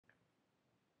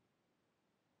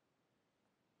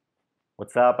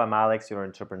What's up? I'm Alex, your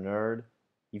entrepreneur.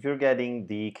 If you're getting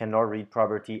the cannot read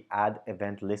property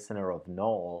addEventListener of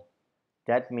null,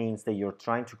 that means that you're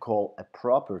trying to call a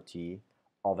property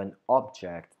of an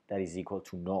object that is equal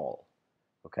to null.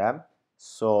 Okay?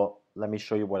 So let me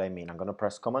show you what I mean. I'm going to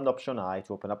press Command Option I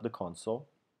to open up the console,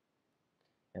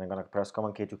 and I'm going to press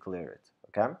Command K to clear it.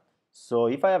 Okay? So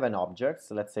if I have an object,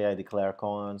 so let's say I declare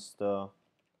const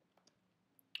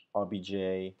obj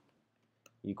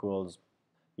equals,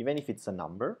 even if it's a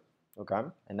number, okay,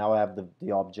 and now I have the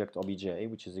object obj,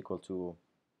 which is equal to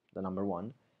the number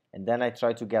 1, and then I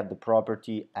try to get the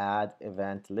property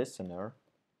addEventListener,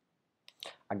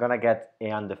 I'm gonna get a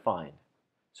undefined.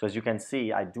 So as you can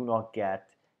see, I do not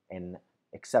get an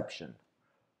exception.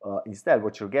 Instead,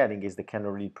 what you're getting is the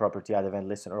cannot read property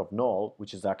addEventListener of null,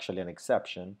 which is actually an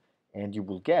exception, and you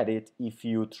will get it if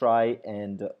you try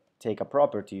and take a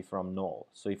property from null.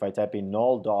 So if I type in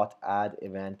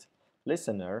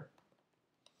null.addEventListener,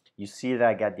 you see that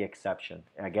I get the exception,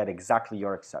 and I get exactly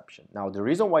your exception. Now, the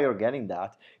reason why you're getting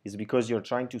that is because you're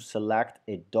trying to select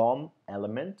a DOM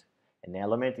element, an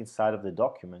element inside of the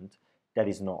document that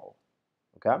is null,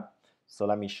 okay? So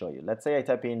let me show you. Let's say I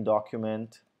type in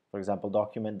document, for example,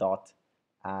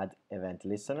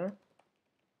 document.addEventListener,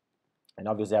 and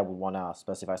obviously I would want to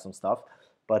specify some stuff,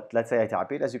 but let's say I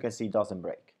type it. As you can see, it doesn't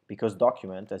break, because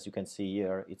document, as you can see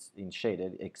here, it's in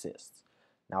shaded, exists.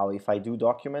 Now, if I do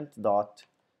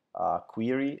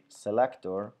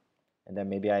document.querySelector, and then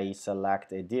maybe I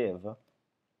select a div,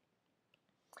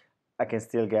 I can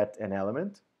still get an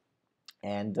element.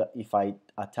 And if I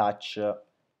attach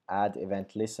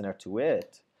addEventListener to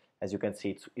it, as you can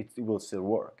see, it will still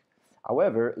work.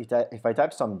 However, if I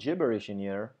type some gibberish in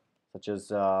here, such as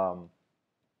XYZ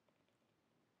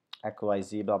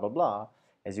blah blah blah,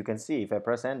 as you can see, if I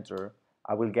press enter,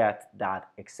 I will get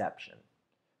that exception.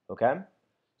 Okay?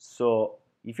 So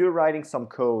if you're writing some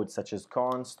code such as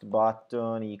const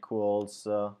button equals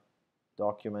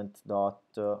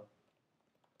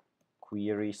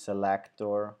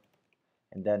document.querySelector,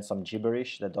 and then some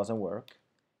gibberish that doesn't work,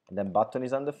 and then button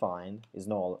is undefined, is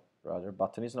null, rather,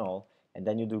 button is null, and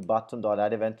then you do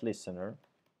button.addEventListener,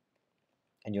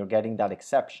 and you're getting that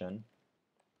exception,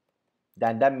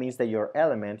 then that means that your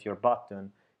element, your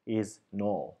button, is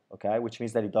null, okay? Which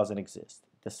means that it doesn't exist.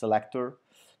 The selector,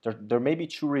 there may be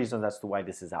two reasons as to why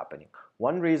this is happening.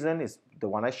 One reason is the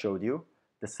one I showed you.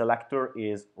 The selector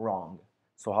is wrong.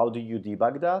 So how do you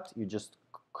debug that? You just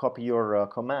copy your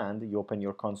command, you open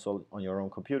your console on your own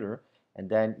computer, and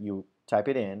then you type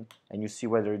it in, and you see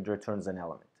whether it returns an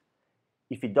element.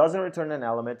 If it doesn't return an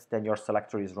element, then your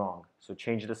selector is wrong. So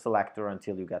change the selector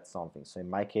until you get something. So in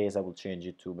my case, I will change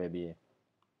it to maybe,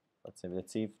 let's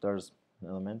see if there's an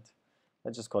element.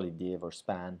 Let's just call it div or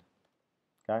span,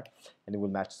 okay? And it will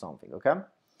match something, okay?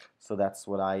 So that's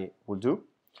what I will do.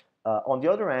 On the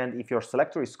other hand, if your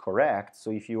selector is correct,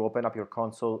 so if you open up your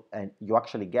console and you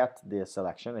actually get the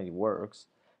selection and it works,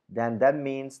 then that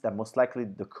means that most likely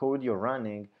the code you're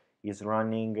running is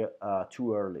running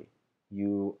too early.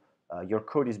 Your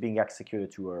code is being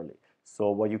executed too early.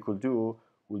 So what you could do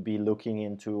would be looking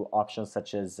into options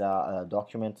such as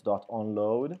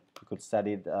document.onload. You could set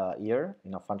it here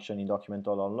in a function in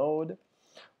document.onload.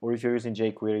 Or if you're using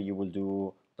jQuery, you will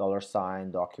do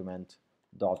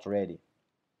 $document.ready.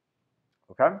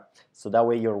 Okay? So that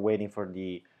way you're waiting for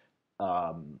the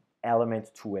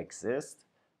element to exist.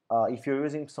 If you're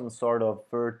using some sort of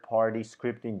third-party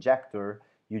script injector,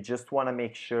 you just want to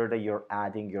make sure that you're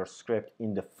adding your script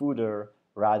in the footer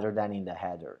rather than in the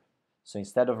header. So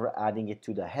instead of adding it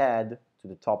to the head, to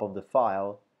the top of the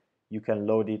file, you can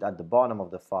load it at the bottom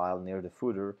of the file near the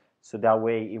footer. So that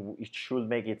way it should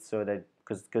make it so that,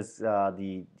 because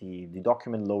the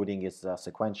document loading is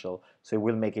sequential, so it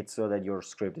will make it so that your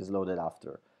script is loaded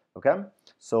after. Okay?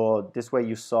 So this way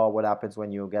you saw what happens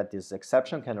when you get this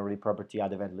exception, cannot read property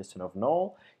addEventListener of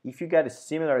null. If you get a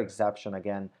similar exception,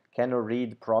 again, cannot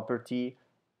read property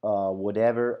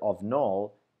whatever of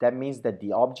null, that means that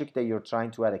the object that you're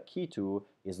trying to add a key to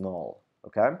is null,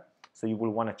 okay? So you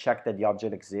will want to check that the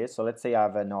object exists. So let's say I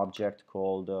have an object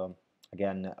called,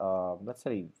 again, let's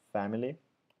say family,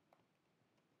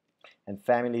 and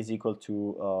family is equal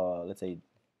to, let's say,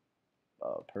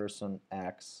 person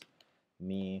X,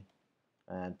 me,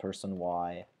 and person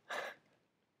Y,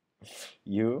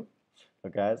 you.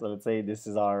 Okay, so let's say this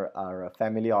is our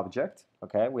family object.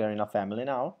 Okay, we are in a family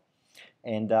now,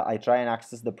 and I try and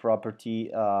access the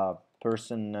property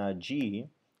person G.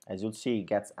 As you'll see, it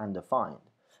gets undefined.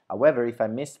 However, if I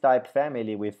mistype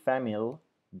family with family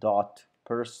dot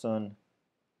person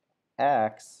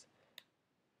X,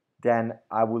 then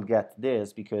I will get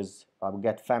this, because I will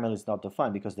get family is not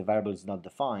defined because the variable is not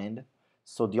defined.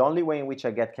 So the only way in which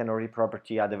I get canary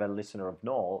property addEventListener of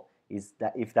null is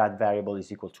that if that variable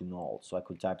is equal to null. So I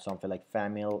could type something like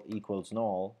famil equals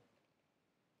null,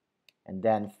 and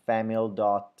then famil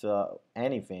dot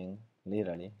anything,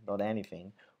 literally dot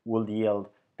anything, will yield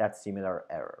that similar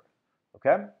error.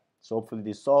 Okay? So hopefully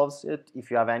this solves it.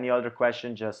 If you have any other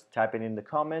question, just type it in the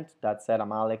comment. That said,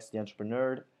 I'm Alex, the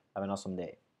entrepreneur. Have an awesome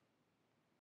day.